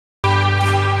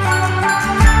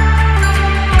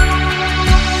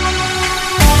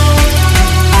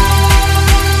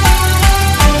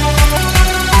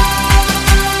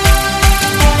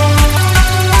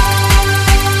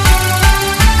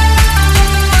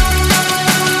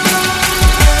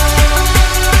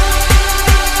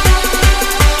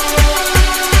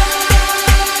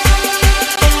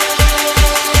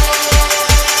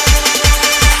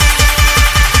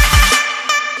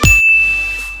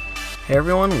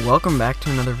welcome back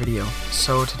to another video.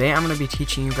 So today I'm going to be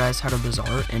teaching you guys how to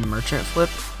Bazaar and merchant flip.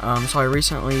 So I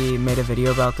recently made a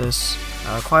video about this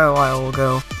quite a while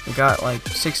ago. It got like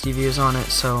 60 views on it,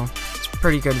 so it's a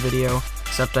pretty good video.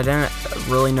 Except I didn't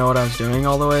really know what I was doing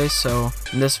all the way, so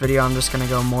in this video I'm just going to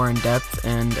go more in depth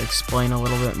and explain a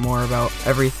little bit more about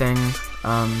everything.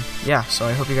 Yeah, so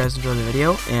I hope you guys enjoy the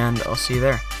video, and I'll see you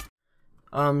there.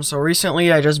 So recently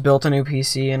I just built a new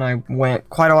PC and I went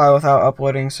quite a while without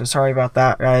uploading, so sorry about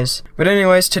that, guys. But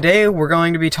anyways, today we're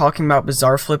going to be talking about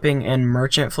bazaar flipping and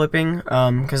merchant flipping,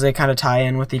 because they kind of tie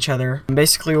in with each other. And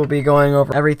basically we'll be going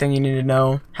over everything you need to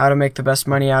know, how to make the best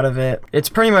money out of it. It's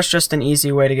pretty much just an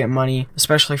easy way to get money,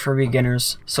 especially for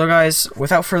beginners. So guys,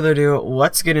 without further ado,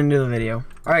 let's get into the video.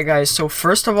 Alright guys, so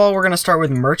first of all we're going to start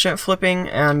with merchant flipping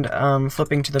and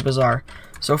flipping to the bazaar.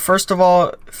 So first of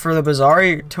all, for the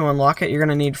bazaar, to unlock it, you're going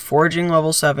to need foraging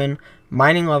level 7,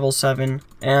 mining level 7,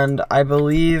 and I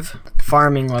believe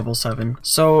farming level 7.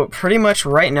 So pretty much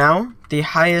right now, the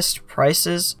highest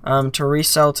prices to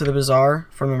resell to the bazaar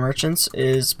from the merchants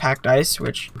is packed ice,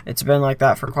 which it's been like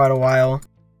that for quite a while.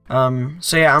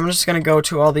 So yeah, I'm just going to go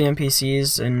to all the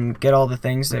NPCs and get all the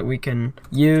things that we can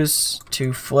use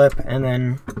to flip, and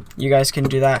then you guys can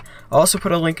do that. I'll also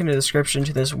put a link in the description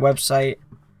to this website.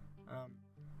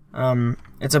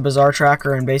 It's a bazaar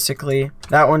tracker, and basically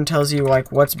that one tells you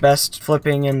like what's best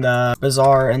flipping in the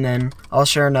bazaar, and then I'll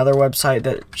share another website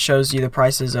that shows you the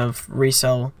prices of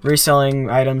reselling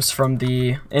items from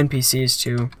the NPCs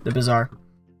to the bazaar.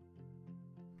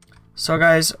 So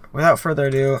guys, without further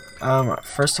ado,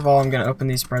 first of all I'm gonna open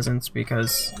these presents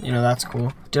because, you know, that's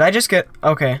cool. Did I just get,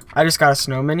 okay, I just got a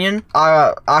snow minion.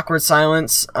 Awkward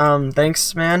silence,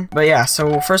 thanks man. But yeah,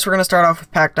 so first we're gonna start off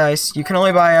with packed ice. You can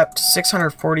only buy up to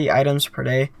 640 items per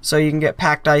day, so you can get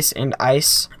packed ice and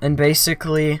ice, and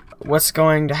basically what's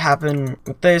going to happen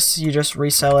with this, you just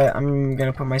resell it. I'm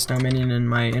gonna put my snow minion in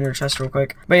my inner chest real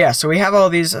quick. But yeah, so we have all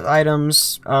these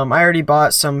items. I already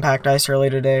bought some packed ice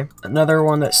early today. Another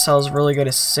one that sells really good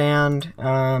is sand,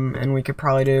 and we could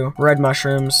probably do red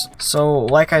mushrooms. So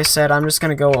like I said, I'm just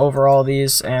gonna go over all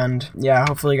these, and yeah,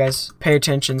 hopefully you guys pay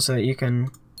attention so that you can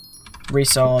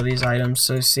resell all these items.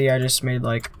 So see, I just made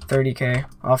like 30k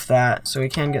off that, so we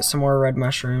can get some more red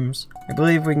mushrooms. I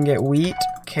believe we can get wheat,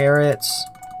 carrots,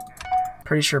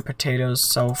 pretty sure potatoes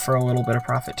sell for a little bit of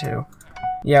profit too.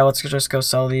 Yeah, let's just go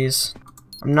sell these.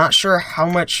 I'm not sure how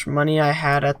much money I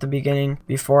had at the beginning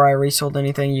before I resold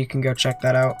anything. You can go check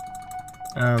that out.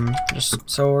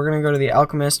 So we're gonna go to the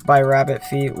alchemist, buy rabbit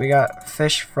feet. We got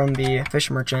fish from the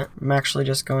fish merchant. I'm actually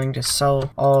just going to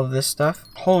sell all of this stuff.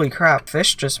 Holy crap,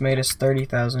 fish just made us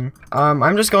 30,000.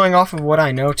 I'm just going off of what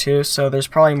I know too, so there's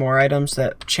probably more items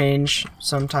that change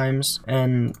sometimes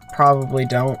and probably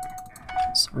don't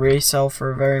resell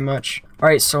for very much.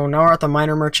 Alright, so now we're at the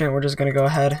miner merchant. We're just gonna go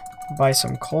ahead, buy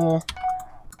some coal,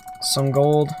 some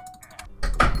gold.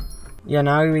 Yeah,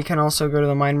 now we can also go to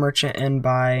the mine merchant and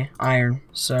buy iron.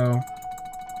 So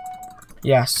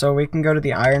yeah, so we can go to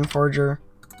the iron forger,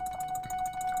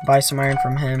 buy some iron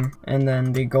from him, and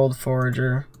then the gold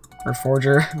forager, or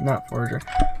forger, not forager.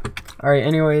 Alright,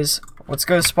 anyways, let's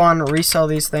go spawn, resell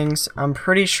these things. I'm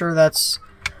pretty sure that's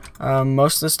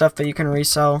most of the stuff that you can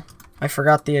resell. I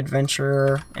forgot the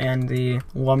adventurer and the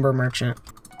lumber merchant.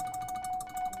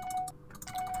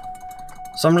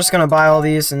 So I'm just gonna buy all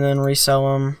these and then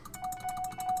resell them.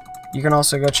 You can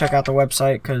also go check out the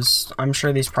website, because I'm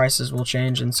sure these prices will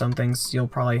change, and some things you'll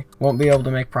probably won't be able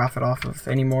to make profit off of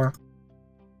anymore.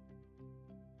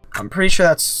 I'm pretty sure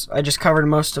I just covered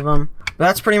most of them. But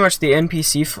that's pretty much the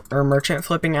NPC or merchant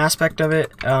flipping aspect of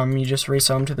it. You just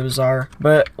resell them to the bazaar.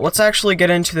 But let's actually get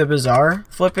into the bazaar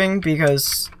flipping,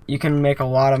 because you can make a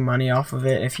lot of money off of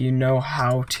it if you know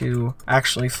how to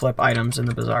actually flip items in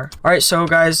the bazaar. Alright, so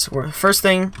guys, first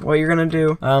thing, what you're going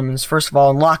to do is first of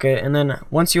all unlock it, and then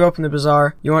once you open the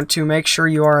bazaar, you want to make sure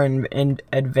you are in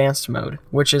advanced mode,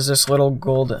 which is this little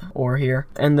gold ore here.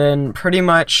 And then pretty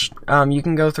much you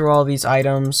can go through all these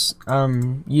items,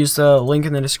 use the link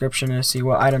in the description to see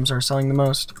what items are selling the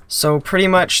most. So pretty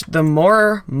much the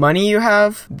more money you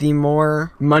have, the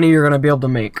more money you're going to be able to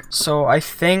make. So I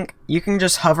think you can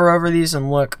just hover over these and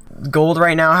look. Gold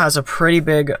right now has a pretty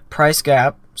big price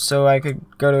gap, so I could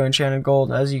go to enchanted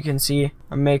gold. As you can see,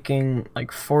 I'm making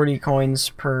like 40 coins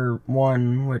per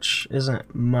one, which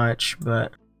isn't much,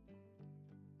 but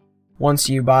once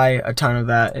you buy a ton of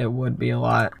that, it would be a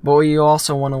lot. But what you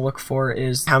also want to look for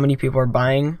is how many people are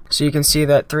buying. So you can see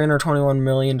that $321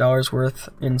 million worth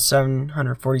in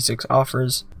 746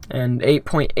 offers. and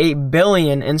 8.8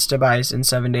 billion insta buys in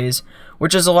 7 days,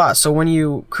 which is a lot. So when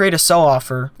you create a sell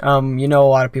offer, you know a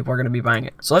lot of people are going to be buying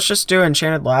it. So let's just do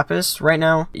enchanted lapis right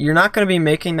now. You're not going to be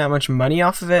making that much money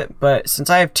off of it, but since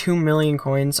I have 2 million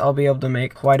coins, I'll be able to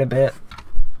make quite a bit.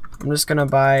 I'm just gonna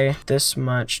buy this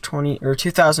much,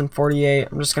 2048.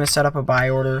 I'm just gonna set up a buy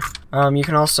order. You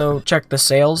can also check the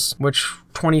sales, which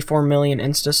 24 million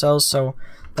insta sells, so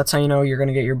that's how you know you're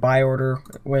gonna get your buy order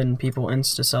when people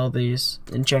insta sell these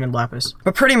enchanted lapis.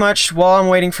 But pretty much while I'm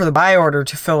waiting for the buy order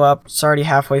to fill up, it's already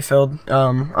halfway filled,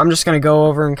 I'm just gonna go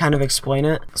over and kind of explain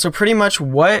it. So pretty much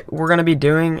what we're gonna be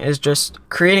doing is just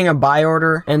creating a buy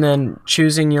order and then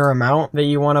choosing your amount that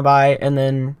you want to buy, and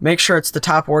then make sure it's the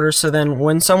top order, so then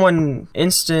when someone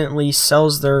instantly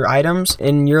sells their items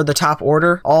and you're the top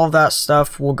order, all of that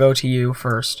stuff will go to you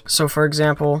first. So for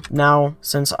example, now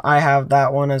since I have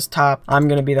that one as top, I'm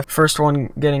gonna be the first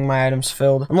one getting my items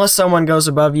filled. Unless someone goes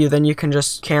above you, then you can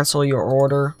just cancel your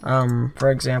order.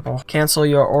 For example, cancel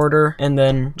your order and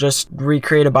then just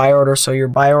recreate a buy order, so your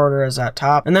buy order is at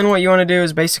top. And then what you want to do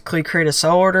is basically create a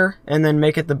sell order and then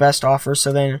make it the best offer,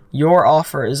 so then your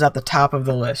offer is at the top of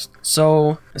the list.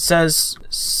 So it says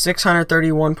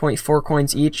 631.4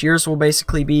 coins each. Yours will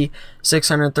basically be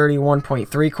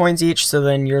 631.3 coins each, so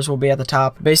then yours will be at the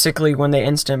top. Basically, when they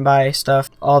instant buy stuff,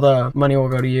 all the money will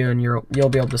go to you and you'll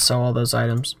be able to sell all those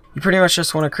items. You pretty much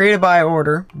just want to create a buy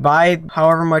order, buy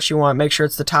however much you want, make sure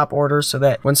it's the top order so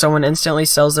that when someone instantly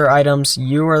sells their items,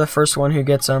 you are the first one who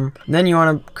gets them. And then you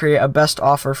want to create a best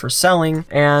offer for selling,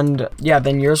 and yeah,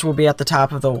 then yours will be at the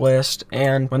top of the list,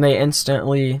 and when they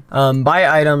instantly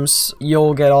buy items,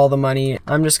 you'll get all the money.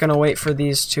 I'm just gonna wait for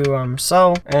these to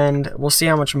sell, and we'll see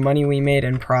how much money we made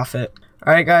in profit.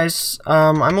 Alright guys,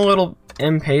 I'm a little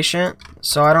impatient,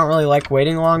 so I don't really like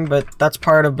waiting long, but that's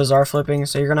part of Bazaar Flipping,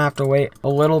 so you're gonna have to wait a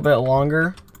little bit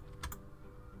longer.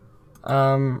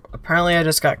 Apparently I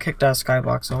just got kicked out of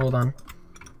Skyblock, so hold on.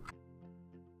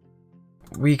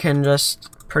 We can just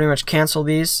pretty much cancel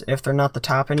these if they're not the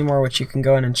top anymore, which you can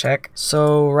go in and check.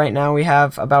 So right now we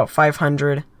have about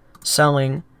 500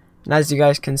 selling, and as you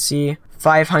guys can see,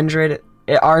 500,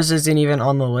 ours isn't even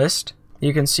on the list.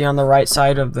 You can see on the right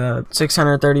side of the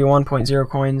 631.0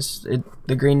 coins,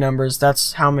 the green numbers,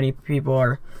 that's how many people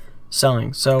are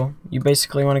selling. So you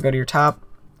basically want to go to your top.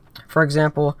 For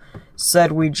example,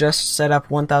 said we just set up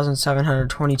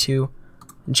 1,722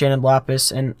 enchanted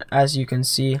lapis, and as you can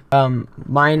see,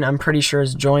 mine I'm pretty sure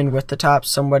is joined with the top.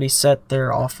 Somebody set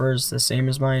their offers the same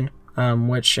as mine,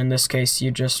 which in this case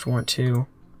you just want to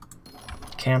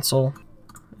cancel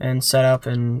and set up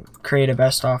and create a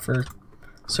best offer.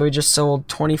 So we just sold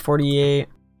 2048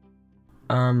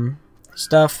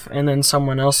 stuff, and then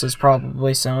someone else is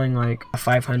probably selling like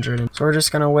 500. So we're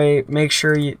just gonna wait, make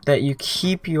sure that you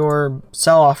keep your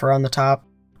sell offer on the top.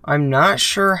 I'm not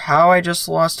sure how I just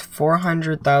lost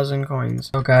 400,000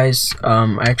 coins. So guys,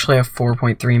 I actually have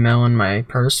 4.3 mil in my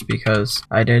purse because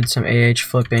I did some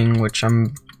flipping, which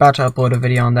I'm about to upload a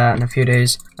video on that in a few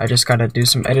days. I just gotta do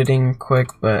some editing quick,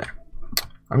 but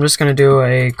I'm just going to do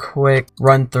a quick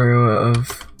run through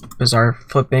of Bazaar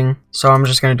Flipping. So I'm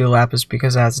just going to do lapis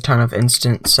because it has a ton of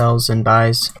instant sells and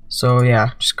buys. So yeah,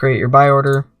 just create your buy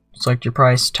order, select your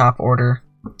price, top order,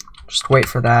 just wait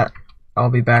for that. I'll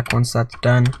be back once that's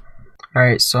done.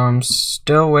 Alright, so I'm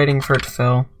still waiting for it to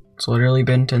fill. It's literally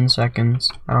been 10 seconds.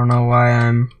 I don't know why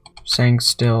I'm saying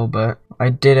still, but I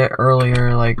did it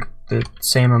earlier, like the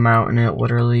same amount, and it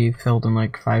literally filled in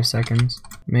like 5 seconds.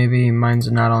 Maybe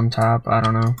mine's not on top, I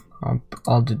don't know.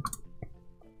 I'll do,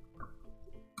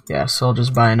 yeah, so I'll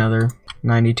just buy another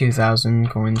 92,000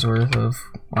 coins worth of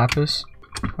lapis.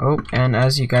 Oh, and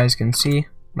as you guys can see,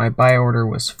 my buy order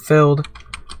was filled.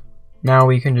 Now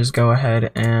we can just go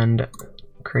ahead and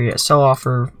create a sell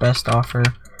offer, best offer,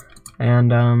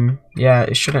 and yeah,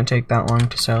 it shouldn't take that long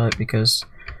to sell it because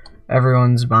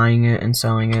everyone's buying it and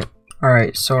selling it.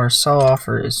 Alright, so our sell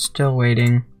offer is still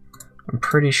waiting. I'm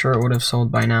pretty sure it would have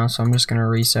sold by now, so I'm just gonna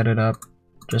reset it up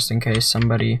just in case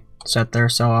somebody set their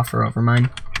sell offer over mine.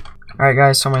 Alright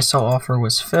guys, so my sell offer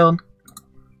was filled.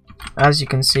 As you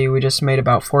can see, we just made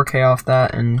about 4K off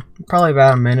that in probably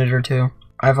about a minute or two.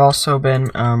 I've also been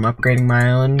upgrading my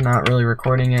island, not really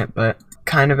recording it, but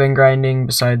kind of been grinding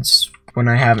besides when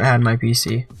I haven't had my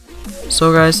PC.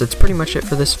 So guys, that's pretty much it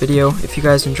for this video. If you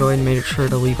guys enjoyed, make sure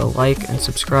to leave a like and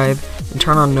subscribe and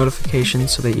turn on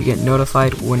notifications so that you get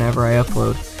notified whenever I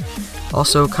upload.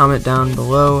 Also, comment down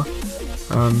below,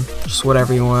 just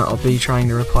whatever you want. I'll be trying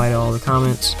to reply to all the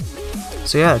comments.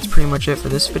 So yeah, that's pretty much it for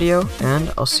this video,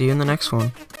 and I'll see you in the next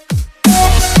one.